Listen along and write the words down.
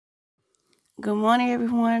Good morning,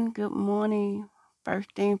 everyone. Good morning.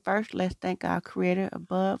 First thing first, let's thank our Creator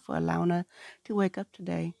above for allowing us to wake up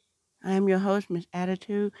today. I am your host, Miss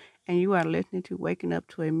Attitude, and you are listening to Waking Up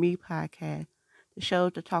to a Me podcast, the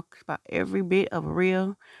show that talks about every bit of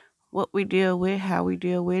real, what we deal with, how we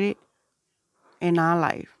deal with it in our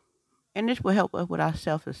life. And this will help us with our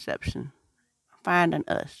self deception, finding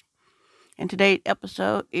us. And today's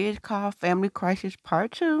episode is called Family Crisis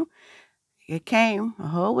Part 2. It came a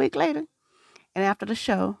whole week later. And after the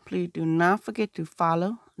show, please do not forget to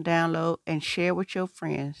follow, download, and share with your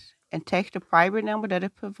friends. And text the private number that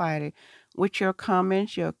is provided with your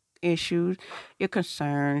comments, your issues, your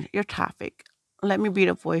concerns, your topic. Let me be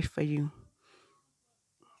the voice for you.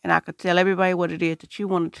 And I could tell everybody what it is that you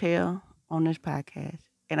want to tell on this podcast.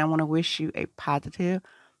 And I want to wish you a positive,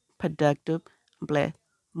 productive, blessed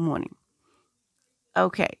morning.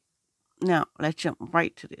 Okay, now let's jump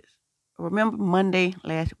right to this. Remember Monday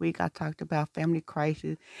last week I talked about family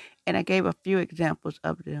crisis and I gave a few examples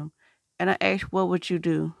of them. And I asked, what would you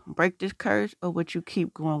do? Break this curse or would you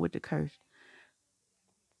keep going with the curse?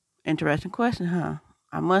 Interesting question, huh?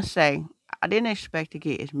 I must say, I didn't expect to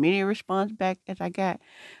get as many responses back as I got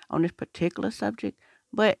on this particular subject,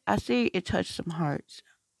 but I see it touched some hearts.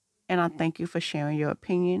 And I thank you for sharing your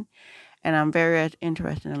opinion. And I'm very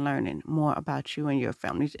interested in learning more about you and your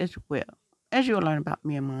families as well, as you'll learn about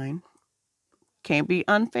me and mine. Can't be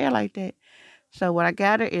unfair like that. So what I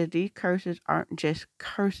gather is these curses aren't just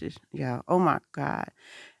curses, y'all. Oh my God.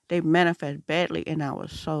 They manifest badly in our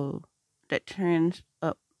soul that turns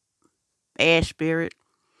up bad spirit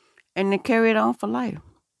and they carry it on for life.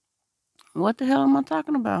 What the hell am I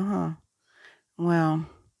talking about, huh? Well,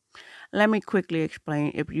 let me quickly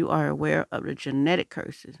explain if you are aware of the genetic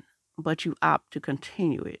curses, but you opt to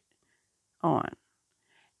continue it on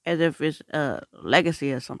as if it's a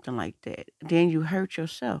legacy or something like that. Then you hurt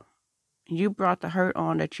yourself. You brought the hurt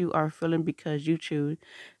on that you are feeling because you choose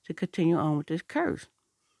to continue on with this curse.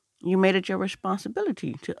 You made it your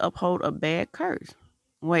responsibility to uphold a bad curse.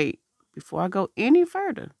 Wait, before I go any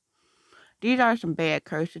further, these are some bad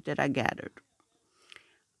curses that I gathered.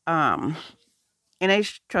 Um, and they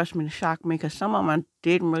trust me to shock me because some of them I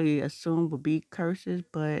didn't really assume would be curses,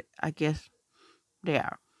 but I guess they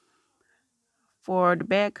are. For the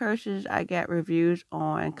bad curses, I got reviews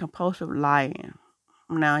on compulsive lying.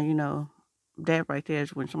 Now, that right there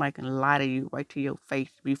is when somebody can lie to you right to your face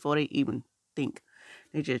before they even think.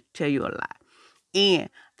 They just tell you a lie. And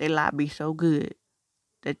they lie be so good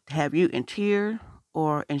that have you in tears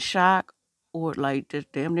or in shock or like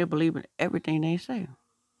just damn near believing everything they say.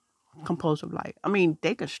 Compulsive lie. I mean,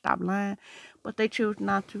 they could stop lying, but they choose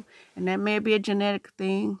not to. And that may be a genetic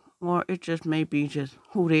thing or it just may be just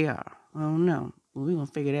who they are. I don't know. We're going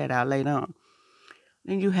to figure that out later on.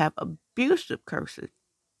 Then you have abusive curses.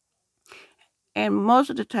 And most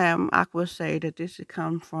of the time, I would say that this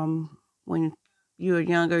comes from when you're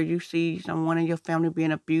younger, you see someone in your family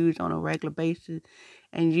being abused on a regular basis,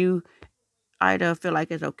 and you either feel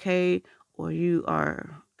like it's okay or you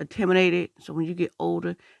are intimidated. So when you get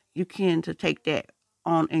older, you tend to take that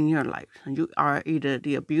on in your life. And you are either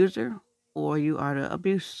the abuser or you are the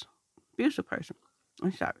abusive person.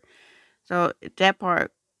 I'm sorry. So that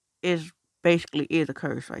part is basically is a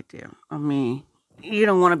curse right there. I mean, you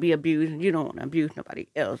don't want to be abused and you don't want to abuse nobody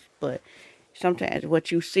else, but sometimes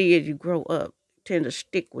what you see as you grow up tend to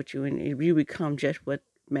stick with you and you become just what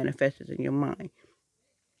manifests in your mind.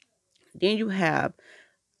 Then you have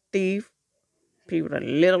thief, people that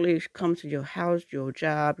literally come to your house, your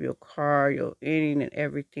job, your car, your anything and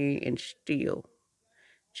everything and steal.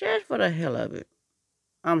 Just for the hell of it.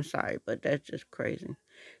 I'm sorry, but that's just crazy.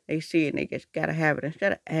 They see it and they just gotta have it.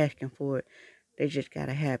 Instead of asking for it, they just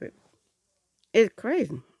gotta have it. It's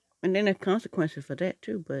crazy. And then there's consequences for that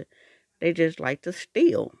too, but they just like to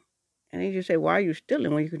steal. And they just say, why are you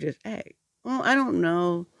stealing when you could just act? Well, I don't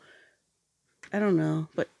know. I don't know.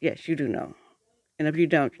 But yes, you do know. And if you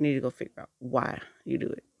don't, you need to go figure out why you do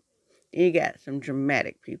it. And you got some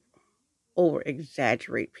dramatic people, over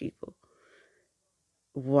exaggerate people.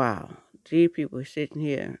 Wow. These people are sitting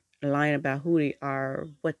here lying about who they are,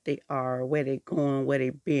 what they are, where they going, where they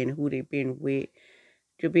been, who they been with.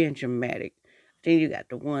 You're being dramatic. Then you got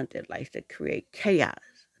the ones that likes to create chaos.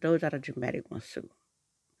 Those are the dramatic ones too.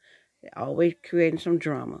 They're always creating some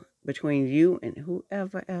drama between you and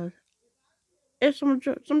whoever else. There's some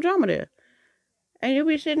drama there. And you'll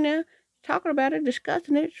be sitting there talking about it,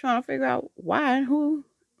 discussing it, trying to figure out why and who,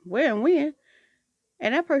 where and when.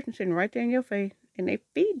 And that person sitting right there in your face and they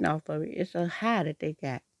feeding off of it. It's a high that they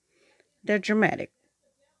got. They're dramatic.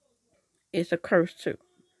 It's a curse too.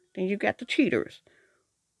 Then you got the cheaters.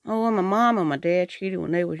 Oh, well, my mom and my dad cheated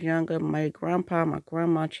when they was younger. My grandpa, my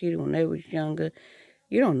grandma cheated when they was younger.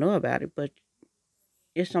 You don't know about it, but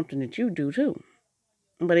it's something that you do too.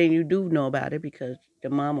 But then you do know about it because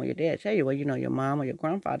your mom or your dad tell you, well, your mom or your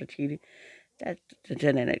grandfather cheated. That's the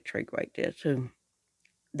genetic trait right there too.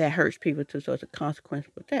 That hurts people too, so it's a consequence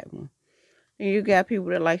with that one. And you got people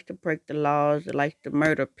that like to break the laws, that like to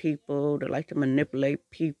murder people, that like to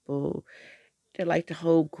manipulate people, that like to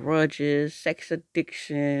hold grudges, sex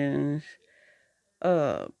addictions,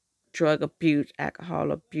 uh, drug abuse,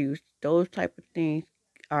 alcohol abuse. Those type of things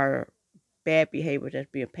are bad behavior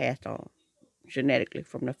that's being passed on genetically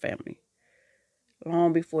from the family.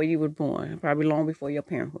 Long before you were born, probably long before your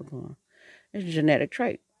parents were born. It's a genetic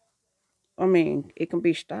trait. I mean, it can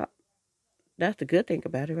be stopped. That's the good thing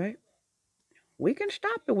about it, right? We can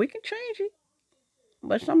stop it. We can change it.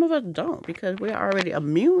 But some of us don't because we're already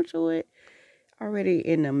immune to it, already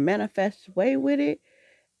in a manifest way with it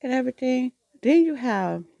and everything. Then you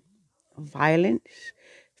have violence,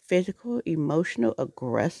 physical, emotional,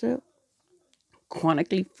 aggressive,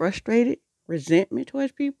 chronically frustrated, resentment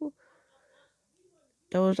towards people.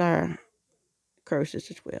 Those are curses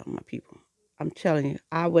as well, my people. I'm telling you,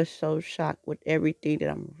 I was so shocked with everything that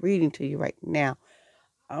I'm reading to you right now.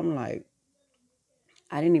 I'm like,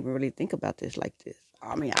 I didn't even really think about this like this.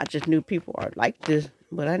 I mean, I just knew people are like this,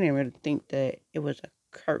 but I didn't really think that it was a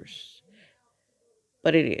curse.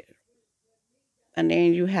 But it is. And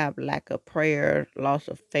then you have lack of prayer, loss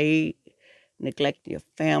of faith, neglecting your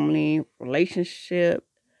family, relationship,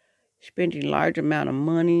 spending large amount of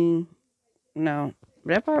money. No,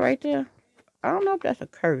 that part right there, I don't know if that's a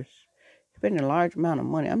curse. Spending a large amount of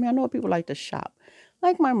money. I mean, I know people like to shop,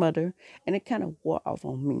 like my mother, and it kind of wore off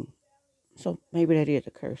on me. So maybe that is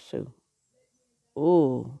a curse too.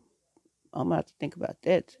 Ooh, I'm gonna have to think about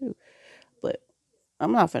that too. But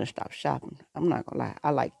I'm not gonna stop shopping. I'm not gonna lie. I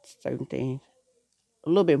like certain things a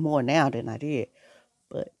little bit more now than I did.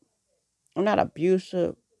 But I'm not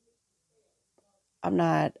abusive. I'm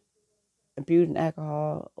not abusing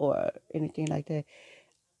alcohol or anything like that.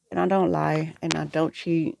 And I don't lie and I don't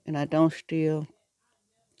cheat and I don't steal.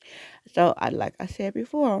 So I like I said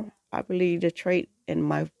before, I believe the trait in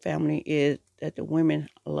my family is that the women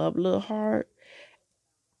love a little hard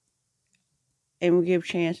and we give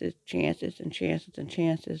chances, chances and chances and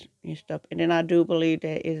chances and stuff. And then I do believe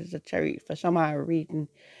that it is a trait for some odd reason.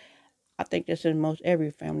 I think that's in most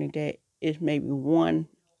every family that is maybe one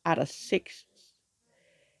out of six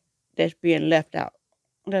that's being left out.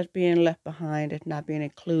 That's being left behind, that's not being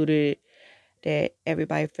included, that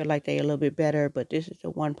everybody feel like they a little bit better, but this is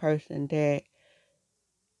the one person that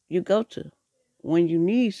you go to when you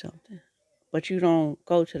need something, but you don't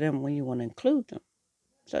go to them when you want to include them.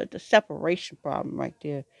 So it's a separation problem right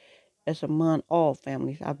there. That's among all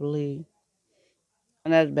families, I believe,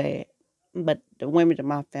 and that's bad. But the women in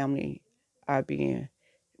my family are being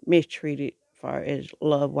mistreated, far as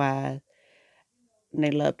love wise, and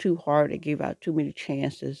they love too hard. They give out too many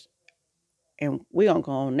chances, and we gonna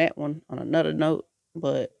go on that one on another note,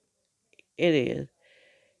 but it is.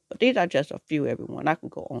 But these are just a few, everyone. I can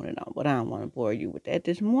go on and on, but I don't want to bore you with that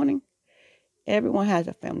this morning. Everyone has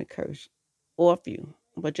a family curse, or a few.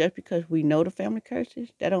 But just because we know the family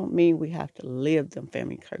curses, that don't mean we have to live them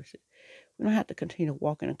family curses. We don't have to continue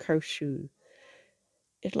walking in curse shoes.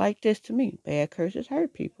 It's like this to me. Bad curses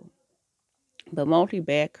hurt people. But mostly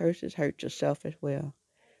bad curses hurt yourself as well.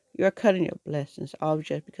 You're cutting your blessings all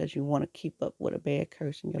just because you want to keep up with a bad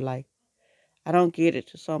curse in your life. I don't get it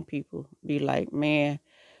to some people be like, man,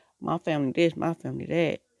 my family this, my family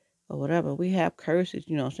that, or whatever. We have curses,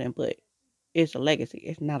 you know what I'm saying? But it's a legacy.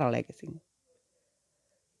 It's not a legacy.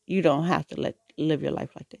 You don't have to live your life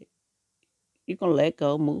like that. You can let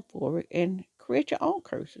go, move forward, and create your own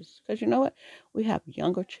curses. Because you know what? We have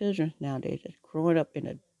younger children nowadays that's growing up in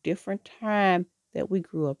a different time that we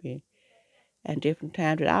grew up in, and different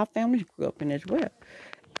times that our families grew up in as well.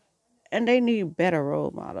 And they need better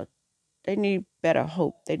role models. They need better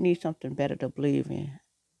hope. They need something better to believe in.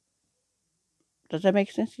 Does that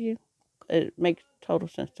make sense to you? It makes total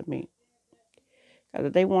sense to me.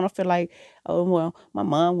 Because they want to feel like, oh, well, my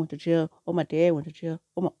mom went to jail, or my dad went to jail,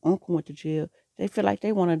 or my uncle went to jail. They feel like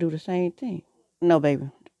they want to do the same thing. No, baby,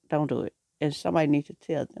 don't do it. And somebody needs to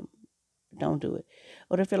tell them, don't do it.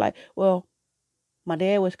 Or they feel like, well, my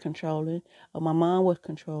dad was controlling, or my mom was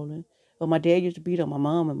controlling, or my dad used to beat on my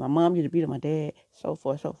mom, and my mom used to beat on my dad, so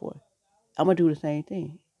forth, so forth. I'm going to do the same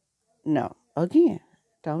thing. No, again,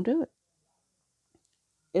 don't do it.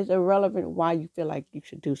 It's irrelevant why you feel like you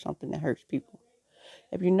should do something that hurts people.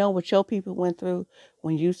 If you know what your people went through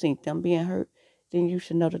when you seen them being hurt, then you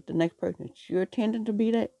should know that the next person that you're tending to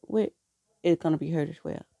be that with is going to be hurt as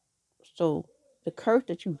well. So the curse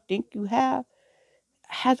that you think you have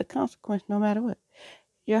has a consequence no matter what.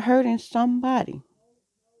 You're hurting somebody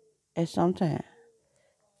at some time.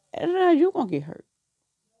 And you're going to get hurt.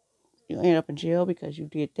 You end up in jail because you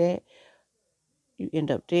did that. You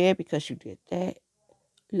end up dead because you did that.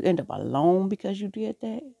 You end up alone because you did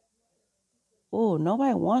that. Oh,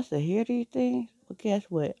 nobody wants to hear these things. But guess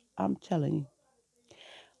what? I'm telling you.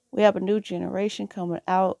 We have a new generation coming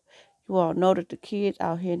out. You all know that the kids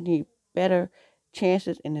out here need better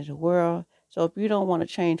chances in this world. So if you don't want to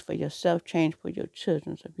change for yourself, change for your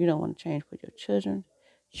children. So if you don't want to change for your children,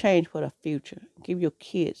 change for the future. Give your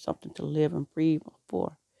kids something to live and breathe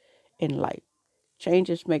for in life.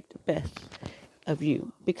 Changes make the best of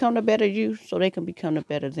you. Become the better you so they can become the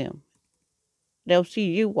better them. They'll see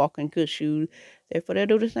you walk in good shoes, therefore they'll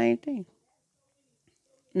do the same thing.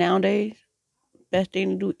 Nowadays, best thing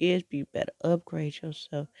to do is be better. Upgrade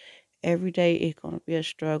yourself. Every day it's going to be a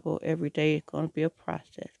struggle. Every day it's going to be a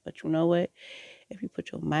process. But you know what? If you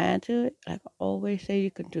put your mind to it, like I always say, you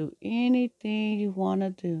can do anything you want to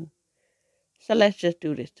do. So let's just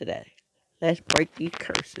do this today. Let's break these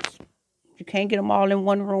curses. You can't get them all in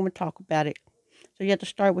one room and talk about it. So you have to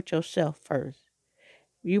start with yourself first.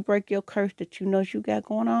 You break your curse that you know you got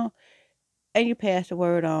going on, and you pass the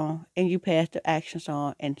word on, and you pass the actions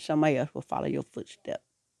on, and somebody else will follow your footsteps.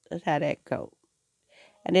 That's how that goes.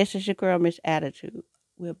 And this is your girl, Miss Attitude.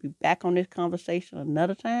 We'll be back on this conversation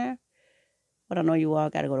another time. But I know you all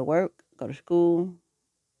got to go to work, go to school,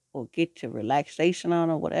 or get your relaxation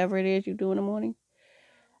on, or whatever it is you do in the morning.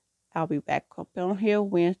 I'll be back up on here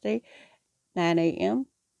Wednesday, 9 a.m.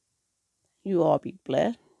 You all be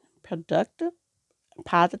blessed, productive,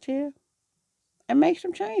 positive, and make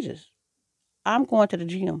some changes. I'm going to the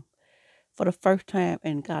gym for the first time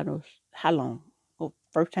in God knows how long. Well,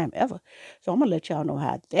 first time ever. So I'm going to let y'all know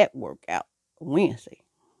how that worked out Wednesday.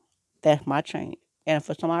 That's my change. And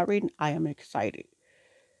for some odd reason, I am excited.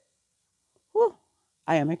 Whew,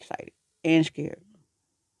 I am excited and scared.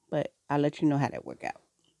 But I'll let you know how that worked out.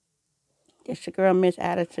 It's your girl, Miss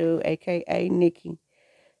Attitude, a.k.a. Nikki.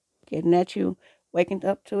 Getting at you, waking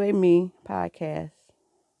up to a me podcast.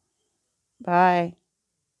 Bye.